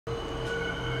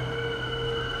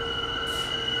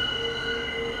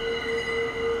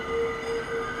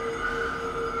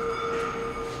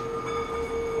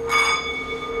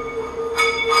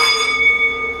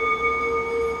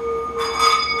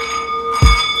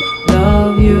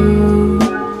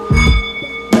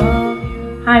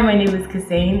Hi, my name is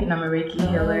Kesaine, and I'm a Reiki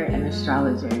healer and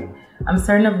astrologer. I'm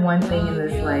certain of one thing in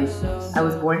this life: I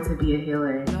was born to be a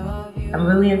healer. I'm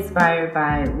really inspired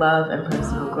by love and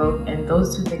personal growth, and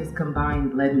those two things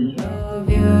combined led me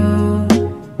here.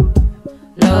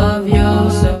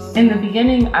 In the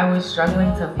beginning, I was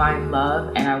struggling to find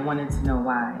love, and I wanted to know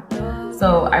why.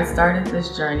 So I started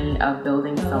this journey of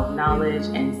building self-knowledge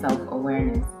and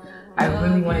self-awareness. I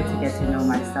really wanted to get to know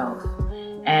myself.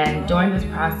 And during this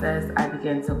process, I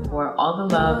began to pour all the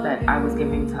love that I was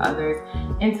giving to others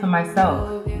into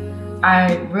myself.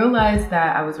 I realized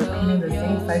that I was repeating the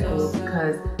same cycle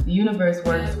because the universe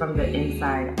works from the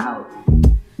inside out.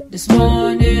 This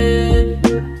morning,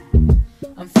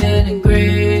 I'm feeling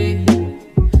great.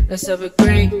 Let's have a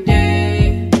great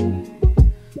day.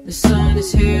 The sun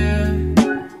is here,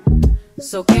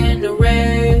 soaking the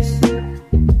rays.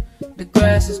 The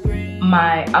grass is green.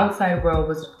 My outside world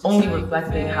was only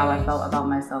reflecting how I felt about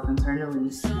myself internally,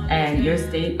 and your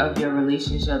state of your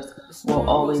relationships will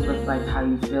always reflect how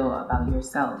you feel about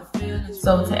yourself.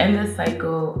 So to end this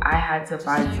cycle, I had to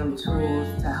find some tools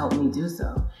to help me do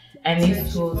so, and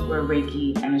these tools were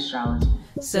Reiki and astrology.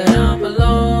 Said I'm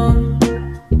alone,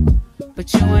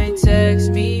 but you ain't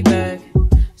text me back,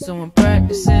 so I'm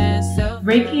practicing self.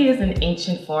 Reiki is an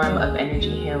ancient form of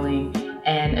energy healing,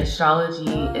 and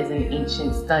astrology is an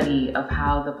ancient study of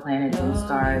how the planets and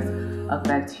stars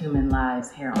affect human lives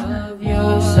here on Earth. Love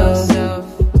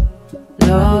yourself,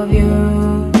 love you,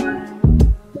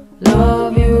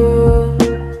 love you,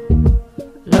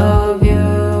 love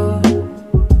you,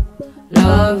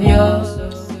 love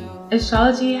yourself.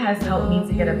 Astrology has helped me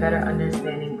to get a better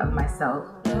understanding of myself.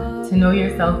 To know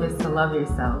yourself is to love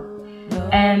yourself.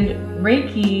 And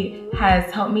Reiki has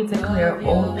helped me to clear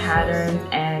old patterns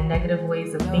and negative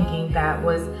ways of thinking that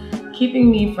was keeping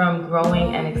me from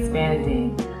growing and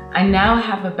expanding. I now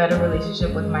have a better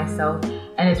relationship with myself,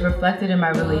 and it's reflected in my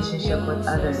relationship with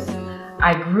others.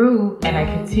 I grew and I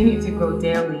continue to grow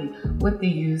daily with the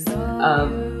use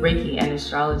of Reiki and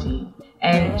astrology.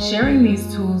 And sharing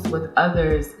these tools with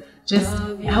others just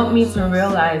helped me to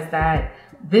realize that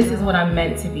this is what I'm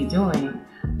meant to be doing.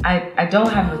 I don't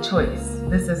have a choice.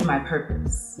 This is my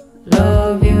purpose.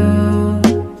 Love you,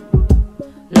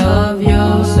 love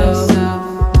yourself,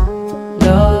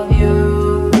 love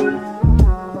you,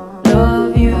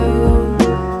 love you,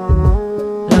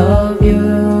 love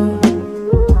you,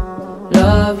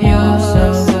 love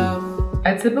yourself.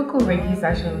 A typical Reiki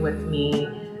session with me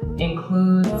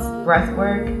includes breath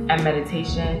work and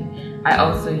meditation. I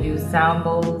also use sound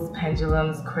bowls,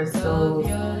 pendulums, crystals.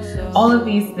 All of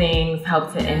these things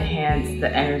help to enhance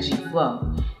the energy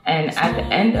flow. And at the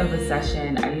end of the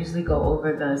session, I usually go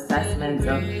over the assessments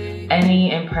of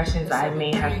any impressions I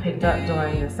may have picked up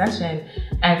during the session.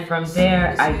 And from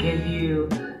there, I give you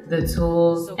the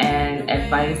tools and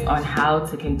advice on how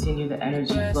to continue the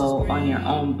energy flow on your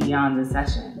own beyond the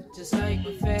session.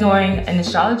 During an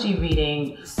astrology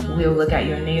reading, we'll look at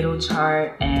your natal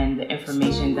chart and the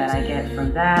information that I get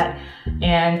from that.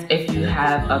 And if you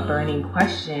have a burning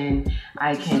question,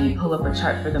 I can pull up a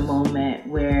chart for the moment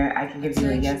where I can give you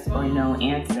a yes or no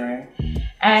answer.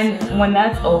 And when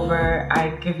that's over, I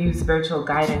give you spiritual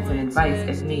guidance and advice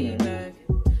if needed.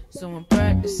 So I'm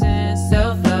practicing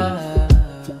self